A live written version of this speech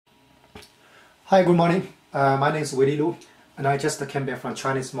Hi, good morning. My name is Willy Lu, and I just came back from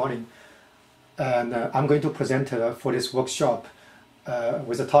China this morning. And I'm going to present for this workshop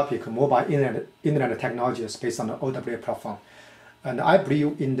with the topic mobile internet technologies based on the OWA platform. And I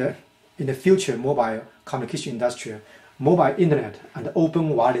believe in the future mobile communication industry, mobile internet and open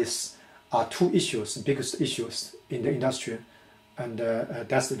wireless are two issues, biggest issues in the industry. And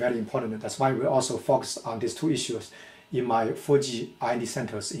that's very important. That's why we also focus on these two issues in my 4G R&D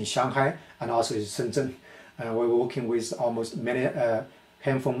centers in Shanghai and also in Shenzhen. We're working with almost many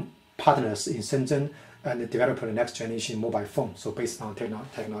handphone partners in Shenzhen and developing the next generation mobile phone, so based on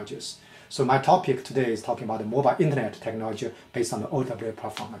technologies. So my topic today is talking about the mobile internet technology based on the OWA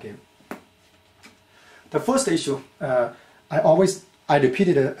platform again. The first issue, I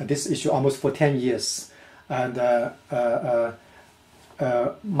repeated this issue almost for 10 years. And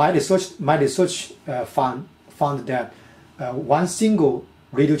my research found that one single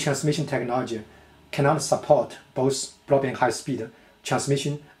radio transmission technology cannot support both broadband high-speed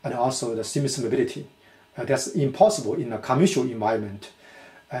transmission and also the seamless mobility. That's impossible in a commercial environment.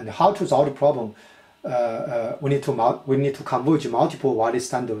 And how to solve the problem? We need to converge multiple wireless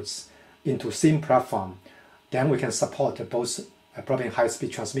standards into same platform. Then we can support both broadband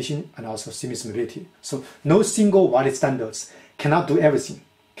high-speed transmission and also seamless mobility. So no single wireless standards cannot do everything.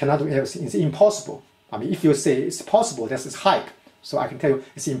 It's impossible. I mean, if you say it's possible, that's hype. So I can tell you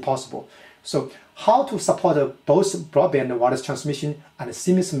it's impossible. So how to support both broadband wireless transmission and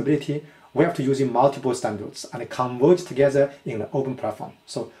seamless mobility? We have to use multiple standards and converge together in an open platform.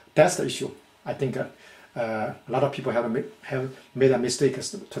 So that's the issue. I think a lot of people have made a mistake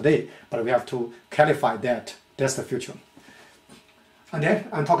today, but we have to clarify that. That's the future. And then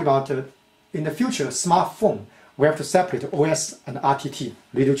I'm talking about in the future, smartphone, we have to separate OS and RTT,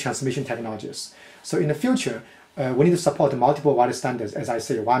 radio transmission technologies. So in the future, we need to support multiple wireless standards, as I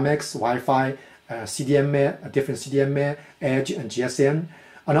say, WiMAX, Wi-Fi, CDMA, different CDMA, Edge, and GSM.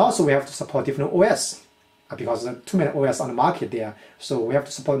 And also we have to support different OS, because there are too many OS on the market there. So we have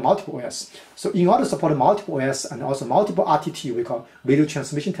to support multiple OS. So in order to support multiple OS and also multiple RTT, we call radio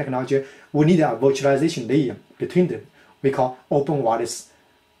transmission technology, we need a virtualization layer between them. We call open wireless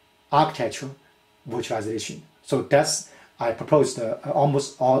architecture virtualization. So that's I proposed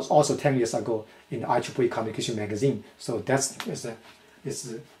almost also 10 years ago in the IEEE Communication magazine. So that's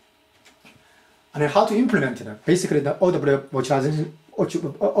and then how to implement it? Basically, the OWA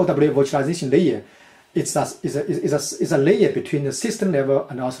virtualization layer is a layer between the system level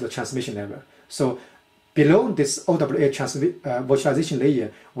and also the transmission level. So below this OWA virtualization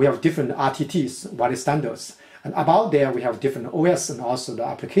layer, we have different RTTs, wireless standards, and above there we have different OS and also the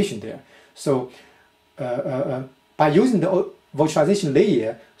application there. So by using the virtualization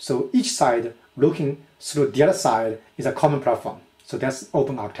layer, so each side looking through the other side is a common platform. So that's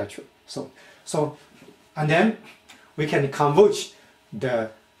open architecture. So and then we can converge the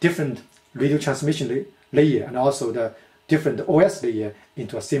different radio transmission layer and also the different OS layer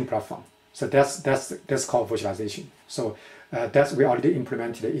into a same platform. So that's called virtualization. So that's we already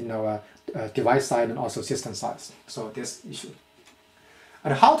implemented in our device side and also system sides. So this issue.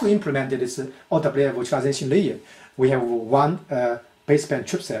 And how to implement this OWA virtualization layer? We have one baseband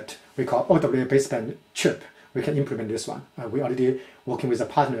chipset we call OWA baseband chip. We can implement this one. We're already working with the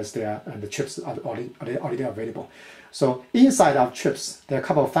partners there, and the chips are already available. So inside of chips, there are a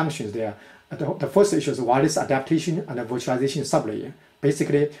couple of functions there. The first issue is wireless adaptation and the virtualization sublayer.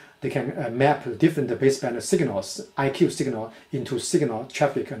 Basically, they can map different baseband signals, IQ signal, into signal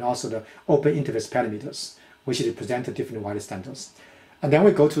traffic and also the open interface parameters, which represent different wireless standards. And then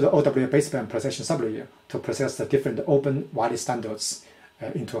we go to the OWA baseband processing sublayer to process the different open wireless standards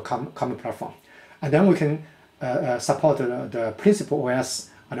into a common platform. And then we can support the principal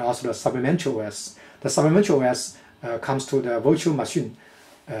OS and also the supplemental OS. The supplemental OS comes to the virtual machine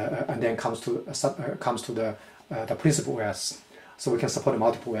and then comes to the principal OS. So we can support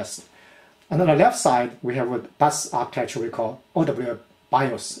multiple OS. And on the left side, we have a bus architecture we call OWA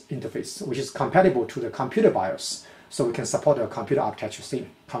BIOS interface, which is compatible to the computer BIOS. So we can support a computer architecture thing,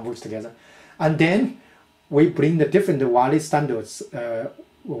 converge together. And then we bring the different wireless standards,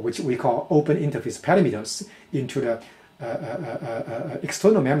 which we call open interface parameters, into the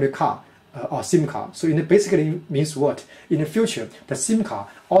external memory card or SIM card. So it basically means what? In the future, the SIM card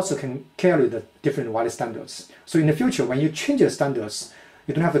also can carry the different wireless standards. So in the future, when you change the standards,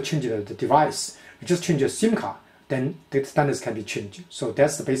 you don't have to change the device. You just change the SIM card, then the standards can be changed. So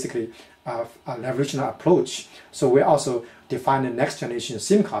that's basically a revolutionary approach. So we also define the next generation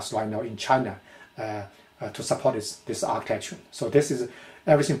SIM cards right now in China to support this architecture. So this is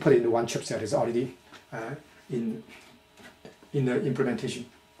everything put into one chipset is already in the implementation.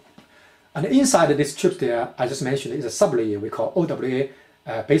 And inside this chip there, I just mentioned, is a sublayer we call OWA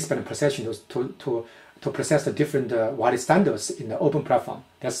baseband processing to process the different wireless standards in the open platform.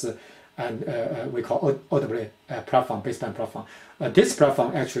 That's we call OWA platform, baseband platform. This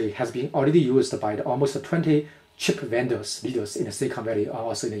platform actually has been already used by almost 20 chip vendors, leaders in the Silicon Valley,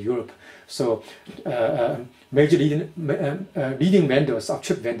 also in Europe. So major leading vendors of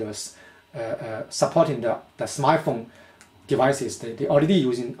chip vendors supporting the smartphone devices, they already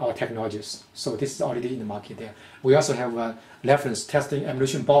using our technologies. So this is already in the market there. We also have a reference testing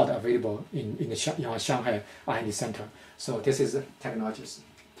emulation board available in our Shanghai R&D center. So this is the technologies.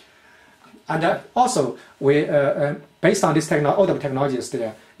 And also, we based on this all the technologies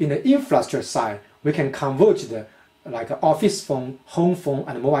there, in the infrastructure side, we can converge the like office phone, home phone,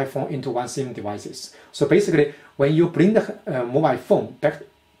 and mobile phone into one same devices. So basically, when you bring the mobile phone back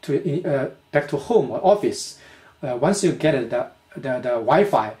to home or office, once you get the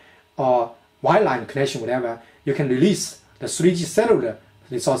Wi-Fi or wireline connection, whatever, you can release the 3G cellular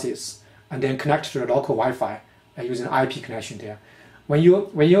resources and then connect to the local Wi-Fi using IP connection there. When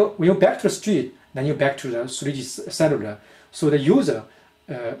you back to the street, then you back to the 3G cellular. So the user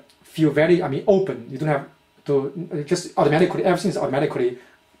feel very, open. You don't have to just automatically, everything is automatically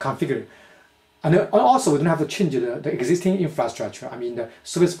configured. And also, we don't have to change the existing infrastructure. The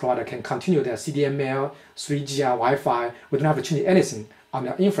service provider can continue their CDML, 3G, Wi-Fi. We don't have to change anything on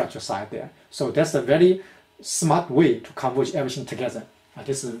the infrastructure side there. So that's a very smart way to converge everything together.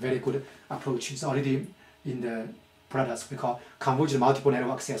 This is a very good approach. It's already in the products we call converged multiple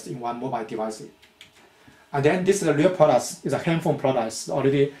network access in one mobile device. And then this is a real product. It's a handphone product. It's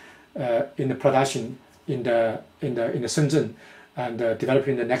already in the production in the Shenzhen, and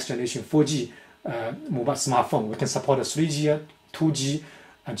developing the next generation 4G mobile smartphone. We can support 3G, 2G,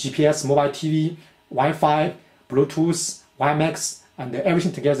 GPS, mobile TV, Wi-Fi, Bluetooth, WiMAX, and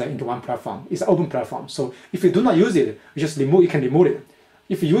everything together into one platform. It's an open platform. So if you do not use it, you just remove. You can remove it.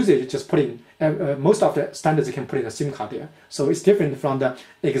 If you use it, you just put in. Most of the standards you can put in a SIM card there. So it's different from the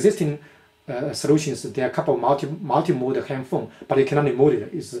existing solutions. There are a couple of multi-mode handphone, but you cannot remove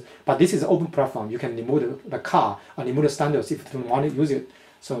it. But this is an open platform. You can remove the car and remove the standards if you don't want to use it.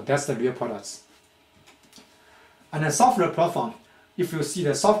 So that's the real products. And the software platform, if you see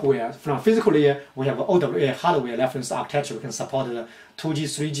the software from physical layer, we have OWA hardware reference architecture. We can support the 2G,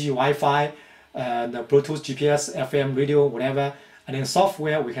 3G, Wi-Fi, the Bluetooth, GPS, FM, radio, whatever. And then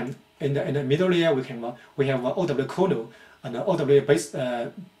software, we can in the middle layer we have OWA kernel and the OWA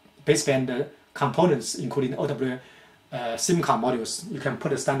baseband components, including OWA SIM card modules. You can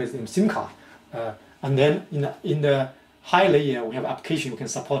put the standards in SIM card. And then in the high layer, we have application. We can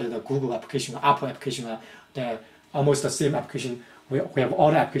support the Google application, Apple application, almost the same application. We have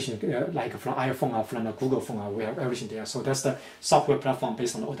all the application like from iPhone or from the Google phone. We have everything there. So that's the software platform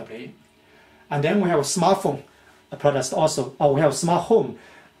based on OWA. And then we have smartphone products also. We have smart home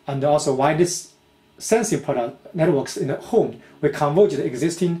and also wireless sensing product networks in the home. We converge the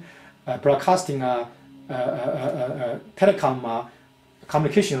existing broadcasting telecom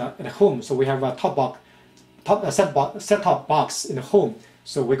communication at home. So we have a set-top box in the home.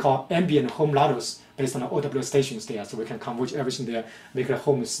 So we call ambient home routers based on the OWA stations there. So we can converge everything there, make the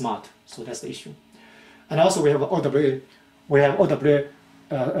home smart. So that's the issue. And also we have OWA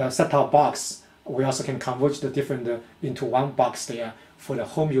set-top box. We also can converge the different into one box there for the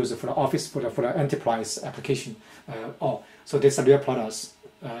home user, for the office, for the enterprise application. So these are real products.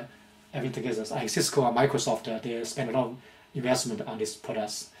 Everything together. Like Cisco and Microsoft, they spend a lot of investment on these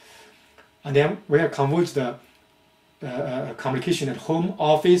products. And then we have converged the communication at home,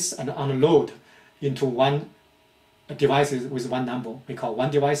 office, and on the road into one device with one number. We call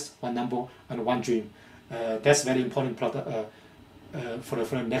one device, one number, and one dream. That's very important product for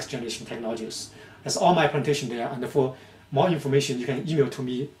the next generation technologies. That's all my presentation there. And for more information, you can email to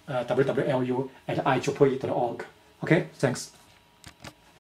me wwlu@ieee.org. Okay, thanks.